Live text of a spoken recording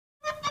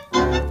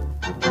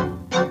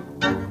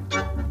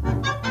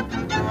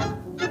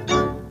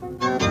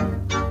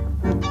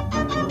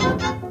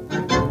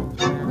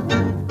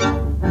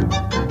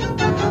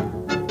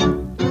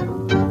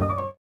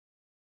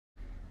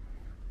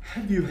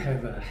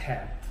ever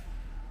had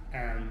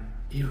an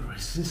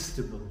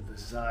irresistible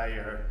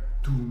desire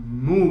to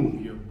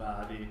move your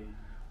body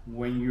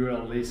when you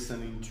are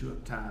listening to a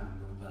tango,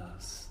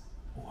 vals,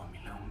 or a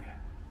milonga?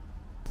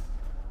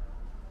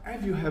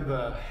 Have you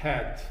ever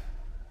had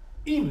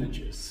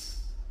images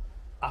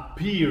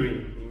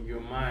appearing in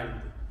your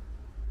mind?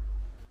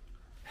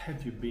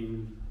 Have you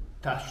been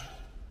touched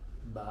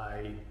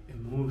by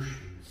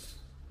emotions,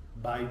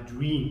 by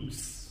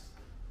dreams?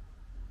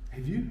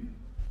 Have you?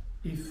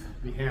 If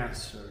the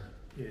answer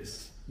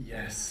is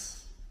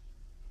yes,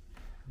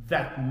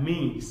 that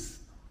means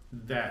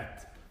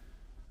that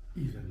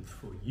even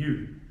for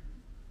you,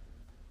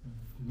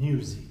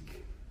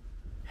 music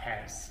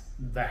has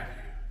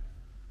value.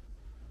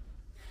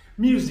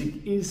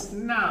 Music is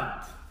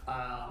not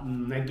a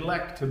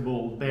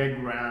neglectable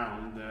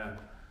background,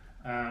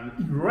 an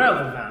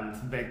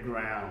irrelevant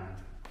background.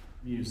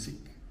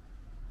 Music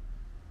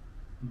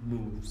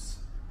moves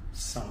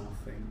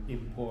something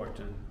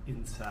important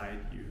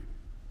inside you.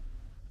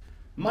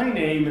 My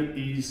name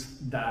is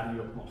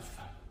Dario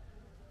Moffa.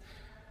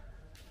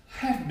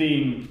 I've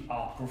been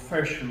a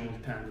professional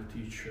tango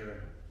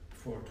teacher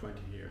for 20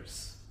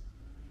 years.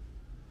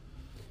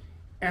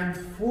 And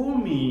for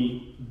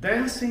me,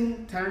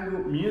 dancing tango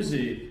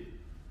music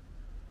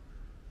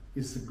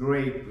is a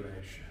great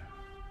pleasure.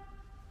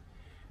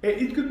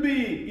 It could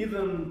be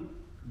even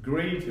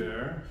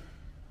greater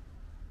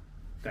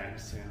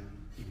dancing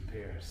in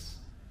pairs.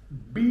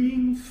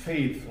 Being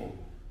faithful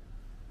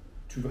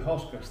to the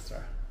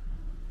orchestra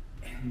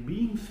and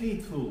being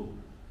faithful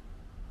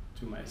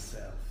to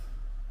myself,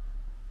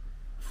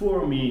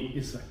 for me,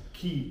 is a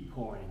key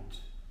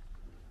point.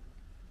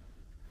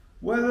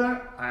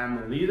 Whether I'm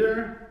a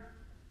leader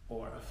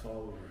or a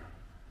follower.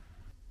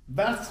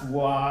 That's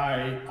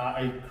why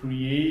I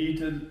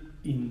created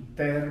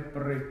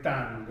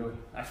InterpreTango,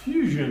 a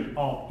fusion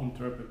of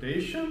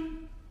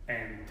interpretation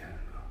and tango.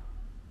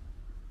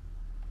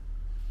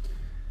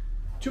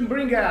 To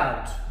bring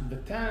out the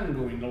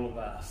tango in all of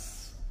us,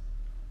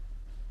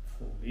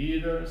 for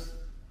leaders,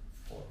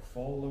 for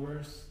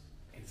followers,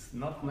 it's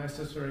not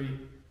necessary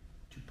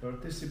to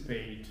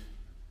participate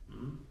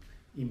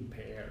in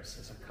pairs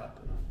as a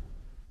couple.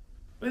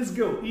 Let's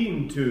go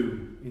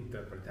into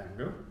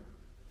InterpreTango,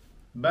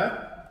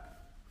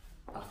 but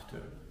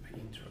after the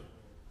intro.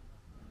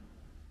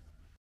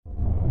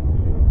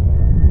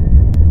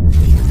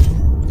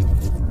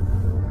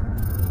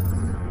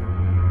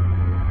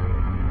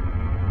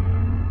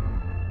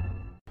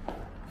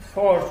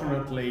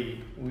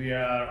 Fortunately, we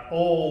are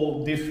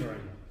all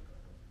different,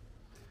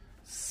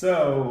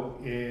 so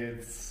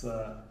it's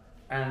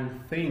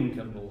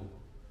unthinkable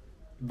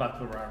that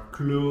there are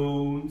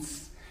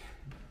clones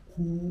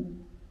who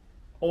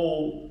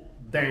all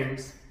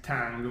dance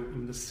tango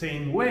in the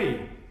same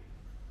way,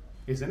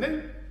 isn't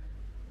it?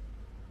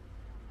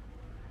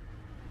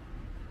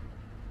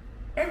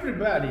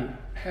 Everybody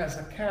has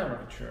a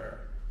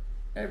character,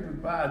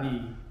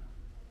 everybody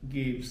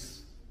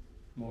gives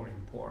more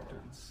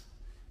importance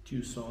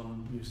to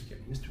some musical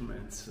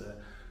instruments,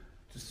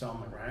 to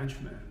some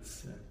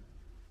arrangements.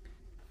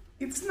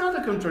 It's not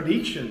a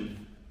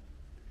contradiction.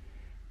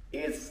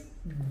 It's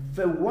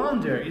the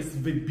wonder, it's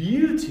the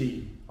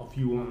beauty of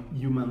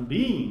human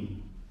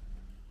being.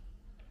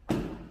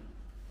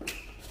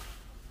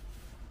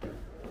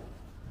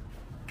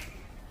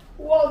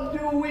 What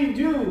do we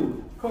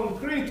do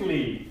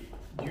concretely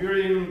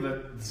during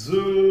the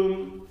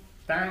Zoom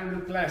tango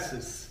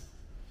classes?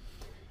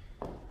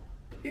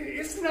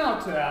 It's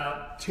not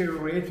a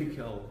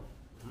theoretical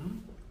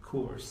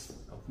course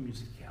of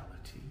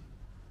musicality.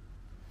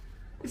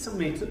 It's a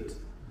method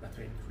that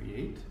I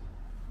create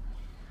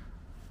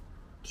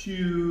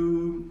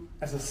to,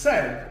 as I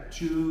said,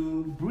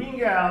 to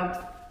bring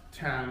out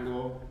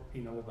tango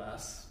in all of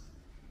us.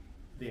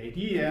 The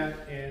idea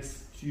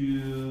is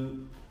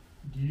to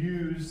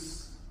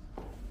use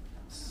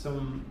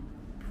some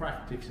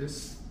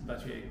practices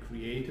that I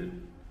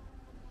created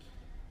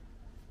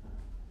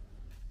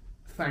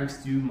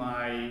thanks to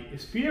my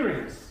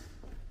experience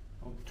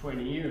of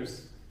 20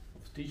 years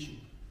of teaching,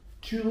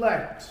 to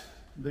let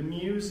the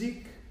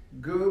music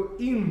go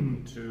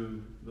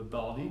into the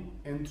body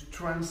and to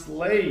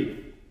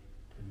translate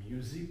the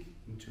music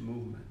into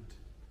movement.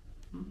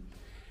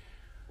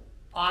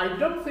 I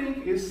don't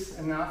think it's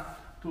enough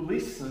to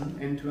listen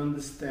and to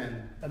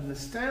understand.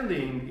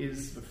 Understanding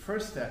is the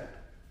first step.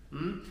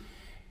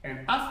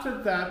 And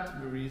after that,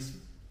 there is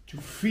to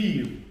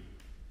feel.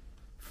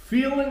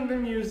 Feeling the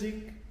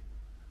music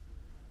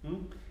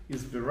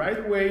is the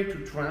right way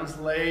to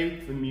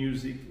translate the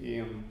music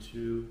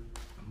into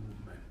a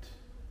movement.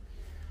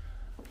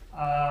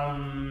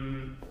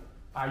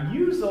 I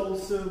use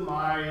also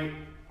my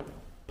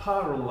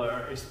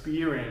parallel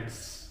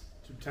experience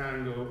to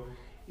tango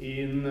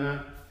in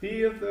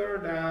theater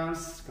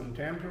dance,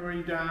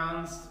 contemporary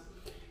dance,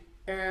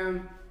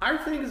 and I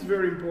think it's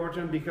very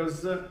important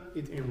because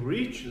it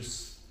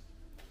enriches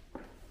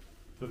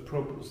the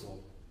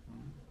proposal.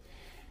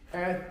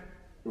 And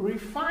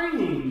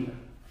refining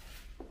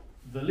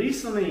the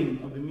listening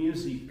of the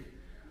music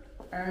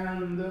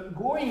and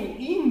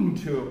going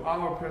into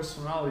our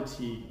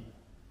personality,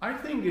 I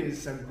think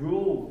it's a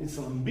goal, it's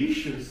an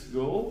ambitious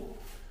goal,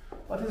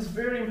 but it's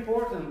very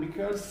important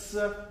because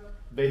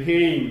the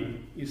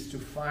aim is to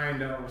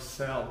find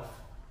ourselves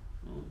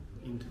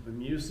into the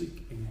music,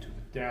 into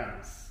the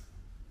dance,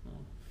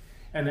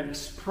 and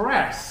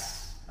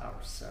express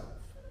ourselves.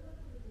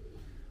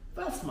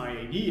 That's my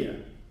idea.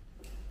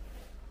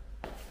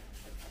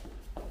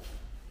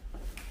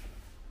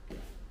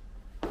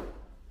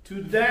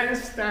 To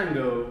dance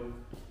tango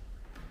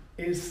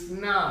is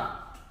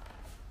not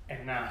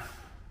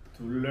enough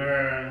to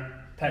learn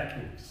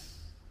techniques.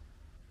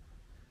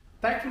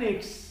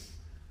 Techniques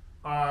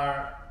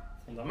are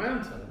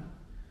fundamental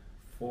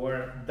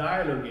for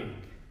dialoguing,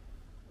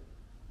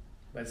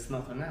 but it's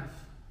not enough.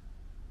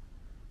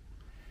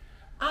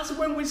 As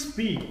when we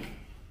speak,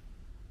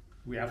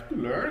 we have to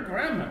learn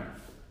grammar,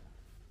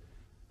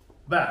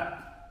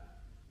 but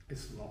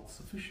it's not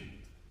sufficient.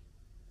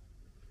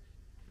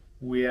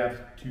 We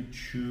have to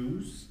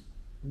choose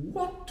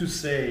what to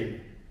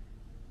say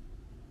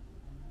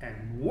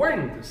and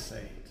when to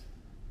say it.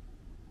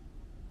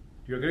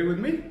 Do you agree with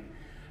me?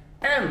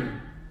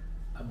 And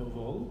above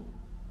all,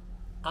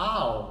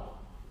 how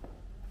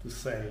to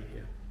say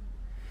it.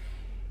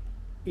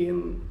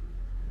 In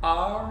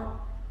our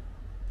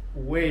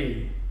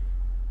way,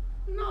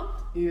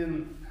 not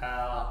in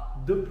a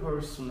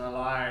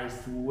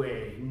depersonalized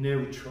way,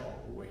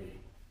 neutral way,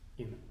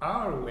 in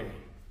our way.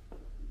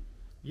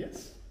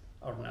 Yes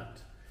or not?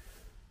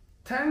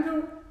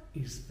 Tango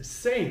is the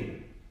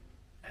same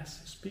as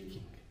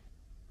speaking.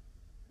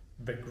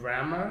 The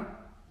grammar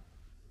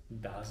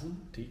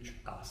doesn't teach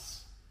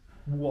us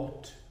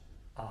what,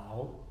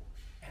 how,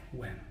 and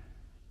when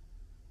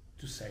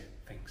to say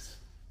things.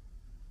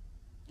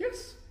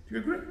 Yes? Do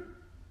you agree?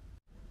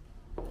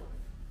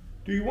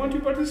 Do you want to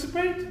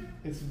participate?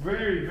 It's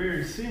very,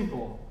 very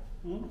simple.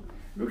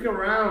 Look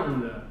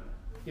around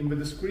in the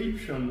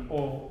description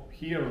or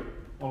here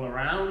all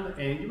around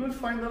and you will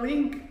find a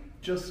link.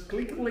 Just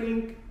click the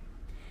link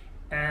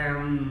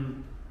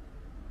and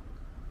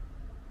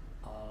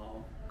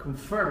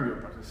confirm your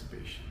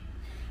participation.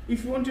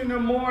 If you want to know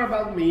more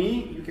about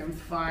me, you can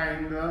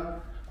find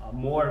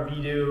more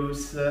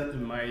videos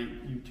in my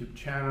YouTube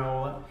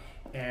channel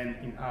and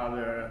in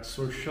other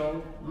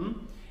social.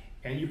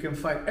 And you can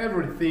find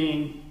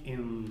everything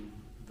in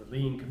the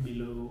link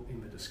below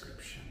in the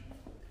description.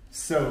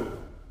 So,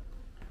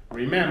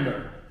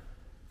 remember,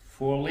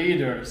 for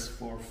leaders,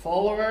 for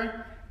followers,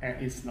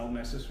 and it's not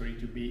necessary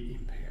to be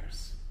in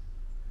pairs.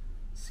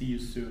 See you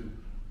soon.